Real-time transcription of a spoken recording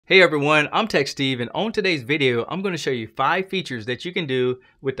Hey everyone, I'm Tech Steve, and on today's video, I'm going to show you 5 features that you can do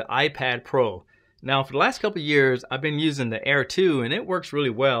with the iPad Pro. Now, for the last couple of years, I've been using the Air 2 and it works really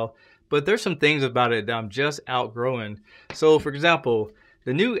well, but there's some things about it that I'm just outgrowing. So for example,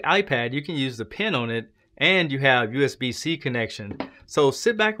 the new iPad, you can use the pen on it and you have USB-C connection. So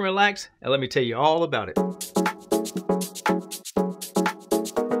sit back and relax and let me tell you all about it.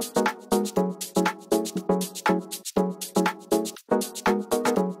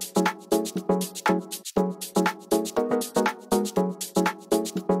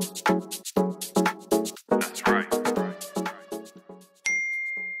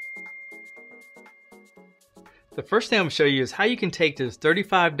 The first thing I'm going to show you is how you can take this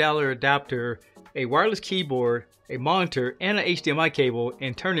 $35 adapter, a wireless keyboard, a monitor, and an HDMI cable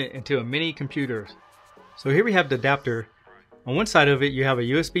and turn it into a mini computer. So here we have the adapter. On one side of it you have a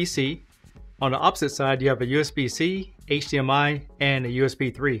USB-C. On the opposite side you have a USB-C, HDMI, and a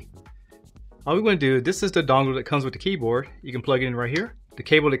USB 3. All we're going to do, this is the dongle that comes with the keyboard. You can plug it in right here. The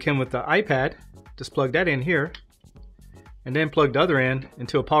cable that came with the iPad, just plug that in here. And then plug the other end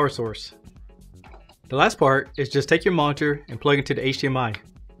into a power source. The last part is just take your monitor and plug it into the HDMI,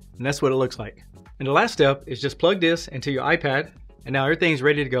 and that's what it looks like. And the last step is just plug this into your iPad, and now everything's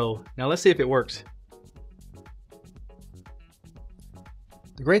ready to go. Now let's see if it works.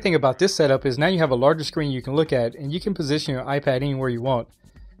 The great thing about this setup is now you have a larger screen you can look at, and you can position your iPad anywhere you want.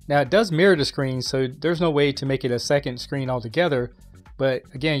 Now it does mirror the screen, so there's no way to make it a second screen altogether, but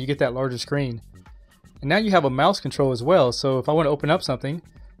again, you get that larger screen. And now you have a mouse control as well, so if I want to open up something,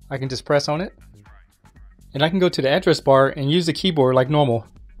 I can just press on it. And I can go to the address bar and use the keyboard like normal.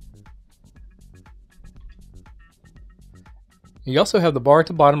 You also have the bar at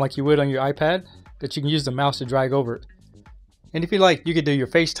the bottom like you would on your iPad that you can use the mouse to drag over it. And if you like, you could do your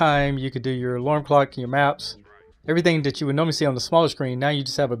FaceTime, you could do your alarm clock, your maps, everything that you would normally see on the smaller screen. Now you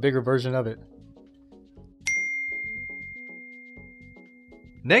just have a bigger version of it.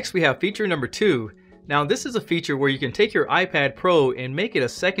 Next we have feature number 2. Now this is a feature where you can take your iPad Pro and make it a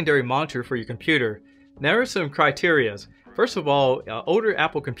secondary monitor for your computer. Now there are some criteria. First of all, an older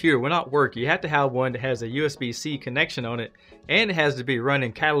Apple computer will not work. You have to have one that has a USB-C connection on it, and it has to be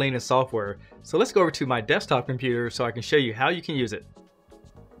running Catalina software. So let's go over to my desktop computer so I can show you how you can use it.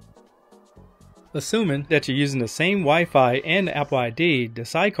 Assuming that you're using the same Wi-Fi and the Apple ID, the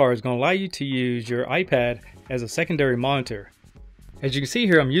sidecar is going to allow you to use your iPad as a secondary monitor. As you can see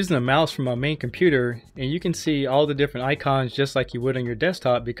here, I'm using a mouse from my main computer, and you can see all the different icons just like you would on your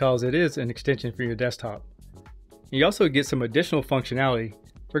desktop because it is an extension for your desktop. You also get some additional functionality.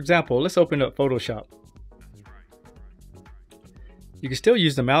 For example, let's open up Photoshop. You can still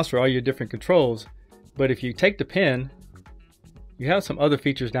use the mouse for all your different controls, but if you take the pen, you have some other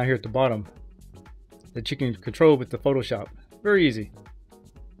features down here at the bottom that you can control with the Photoshop. Very easy.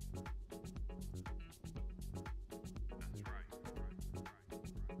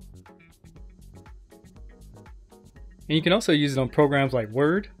 And you can also use it on programs like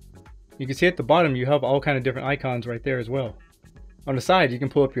Word. You can see at the bottom you have all kind of different icons right there as well. On the side you can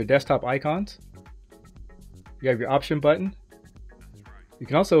pull up your desktop icons. You have your option button. You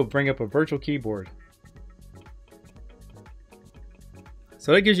can also bring up a virtual keyboard.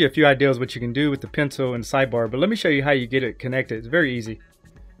 So that gives you a few ideas what you can do with the pencil and the sidebar, but let me show you how you get it connected. It's very easy.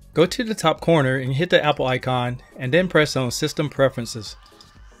 Go to the top corner and hit the Apple icon and then press on System Preferences.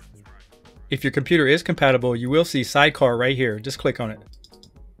 If your computer is compatible, you will see Sidecar right here. Just click on it.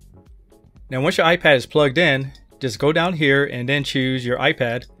 Now once your iPad is plugged in, just go down here and then choose your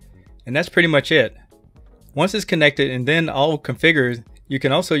iPad, and that's pretty much it. Once it's connected and then all configured, you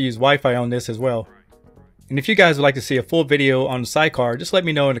can also use Wi-Fi on this as well. And if you guys would like to see a full video on the Sidecar, just let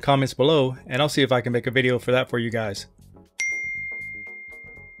me know in the comments below and I'll see if I can make a video for that for you guys.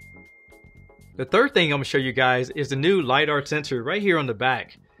 The third thing I'm going to show you guys is the new LiDAR sensor right here on the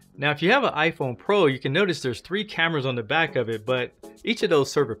back. Now if you have an iPhone Pro, you can notice there's 3 cameras on the back of it, but each of those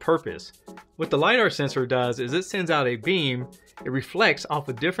serve a purpose. What the LiDAR sensor does is it sends out a beam, it reflects off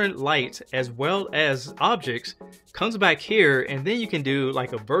of different lights as well as objects, comes back here, and then you can do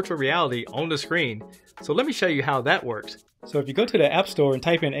like a virtual reality on the screen. So let me show you how that works. So if you go to the App Store and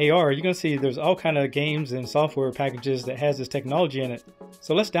type in AR, you're going to see there's all kind of games and software packages that has this technology in it.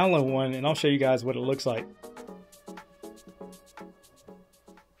 So let's download one and I'll show you guys what it looks like.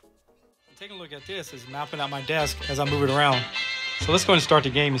 Taking a look at this is mapping out my desk as I move it around. So let's go and start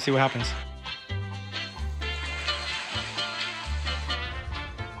the game and see what happens.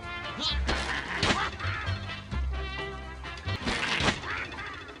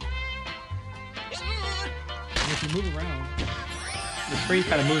 And if you move around, the screen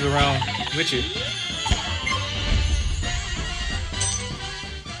kind of moves around with you.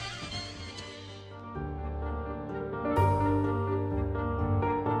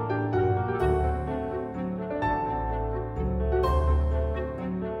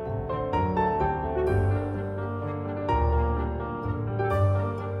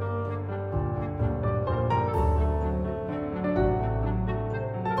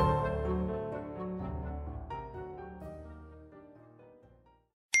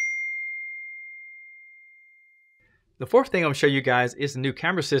 The fourth thing I'm going to show you guys is the new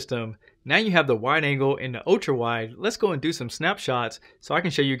camera system. Now you have the wide angle and the ultra wide. Let's go and do some snapshots so I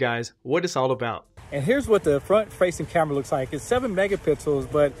can show you guys what it's all about. And here's what the front facing camera looks like. It's 7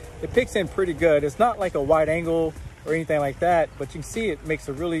 megapixels, but it picks in pretty good. It's not like a wide angle or anything like that, but you can see it makes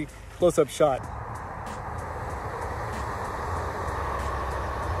a really close-up shot.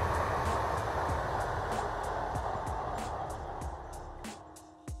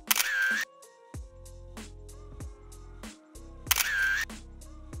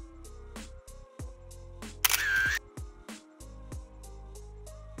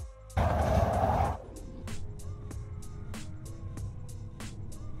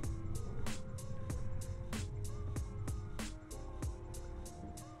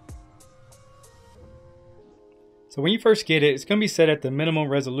 So when you first get it, it's going to be set at the minimum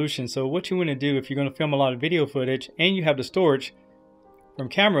resolution. So what you want to do if you're going to film a lot of video footage and you have the storage from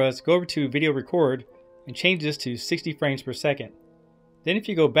cameras, go over to video record and change this to 60 frames per second. Then if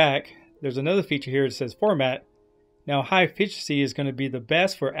you go back, there's another feature here that says format. Now high efficiency is going to be the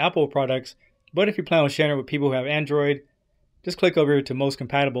best for Apple products, but if you plan on sharing it with people who have Android, just click over here to most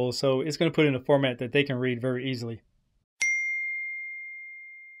compatible. So it's going to put in a format that they can read very easily.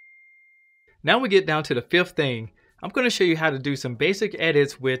 Now we get down to the fifth thing. I'm going to show you how to do some basic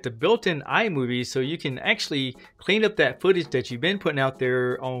edits with the built-in iMovie so you can actually clean up that footage that you've been putting out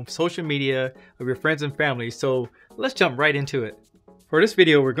there on social media of your friends and family. So let's jump right into it. For this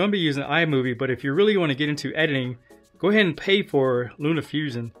video, we're going to be using iMovie, but if you really want to get into editing, go ahead and pay for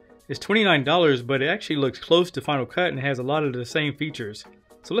LunaFusion. It's $29, but it actually looks close to Final Cut and has a lot of the same features.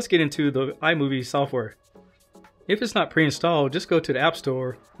 So let's get into the iMovie software. If it's not pre-installed, just go to the App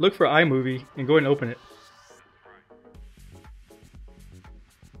Store, look for iMovie, and go ahead and open it.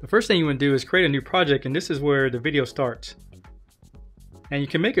 The first thing you want to do is create a new project, and this is where the video starts. And you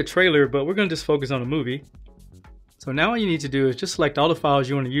can make a trailer, but we're going to just focus on a movie. So now all you need to do is just select all the files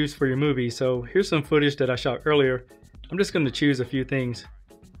you want to use for your movie. So here's some footage that I shot earlier. I'm just going to choose a few things.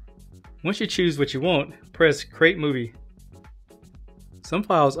 Once you choose what you want, press Create Movie. Some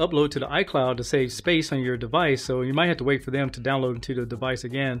files upload to the iCloud to save space on your device, so you might have to wait for them to download into the device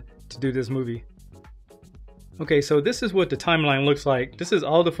again to do this movie. Okay, so this is what the timeline looks like. This is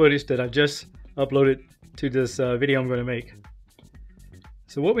all the footage that I just uploaded to this video I'm going to make.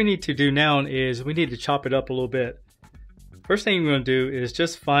 So what we need to do now is we need to chop it up a little bit. First thing we're going to do is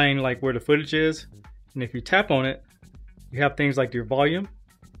just find like where the footage is, and if you tap on it, you have things like your volume.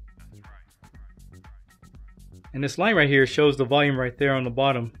 And this line right here shows the volume right there on the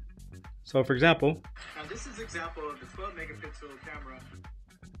bottom. So for example, now this is an example of the 12 megapixel camera.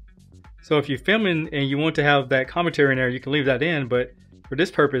 So if you're filming and you want to have that commentary in there, you can leave that in, but for this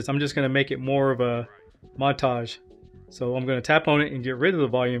purpose, I'm just going to make it more of a montage. So I'm going to tap on it and get rid of the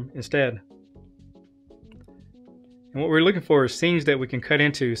volume instead. And what we're looking for is scenes that we can cut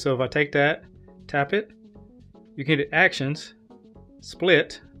into. So if I take that, tap it, you can hit actions,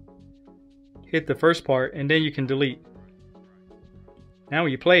 split, hit the first part, and then you can delete. Now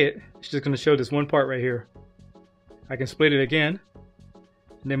when you play it, it's just going to show this one part right here. I can split it again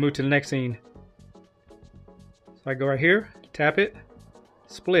and then move to the next scene. So I go right here, tap it,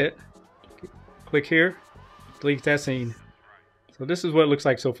 split, click here, delete that scene. So this is what it looks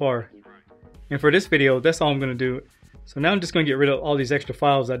like so far. And for this video, that's all I'm going to do. So now I'm just going to get rid of all these extra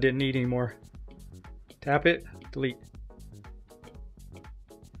files I didn't need anymore. Tap it, delete.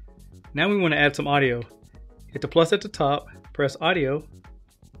 Now we want to add some audio. Hit the plus at the top, press audio,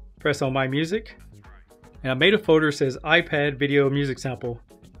 press on my music, and I made a folder that says iPad video music sample.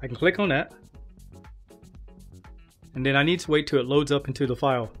 I can click on that, and then I need to wait till it loads up into the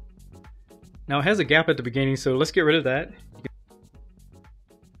file. Now it has a gap at the beginning, so let's get rid of that.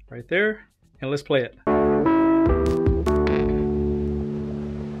 Right there, and let's play it.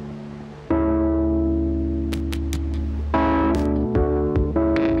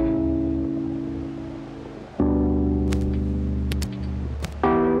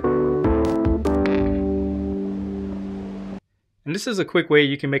 And this is a quick way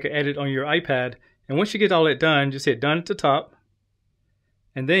you can make an edit on your iPad. And once you get all that done, just hit done at the top.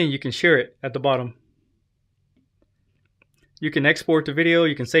 And then you can share it at the bottom. You can export the video,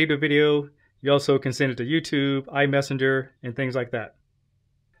 you can save the video. You also can send it to YouTube, iMessenger, and things like that.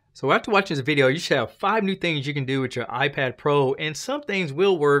 So after watching this video, you should have 5 new things you can do with your iPad Pro. And some things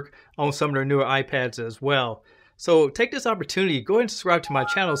will work on some of the newer iPads as well. So take this opportunity, go ahead and subscribe to my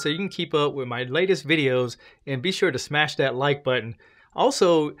channel so you can keep up with my latest videos, and be sure to smash that like button.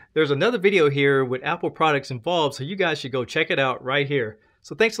 Also, there's another video here with Apple products involved, so you guys should go check it out right here.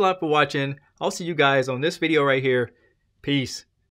 So thanks a lot for watching. I'll see you guys on this video right here. Peace.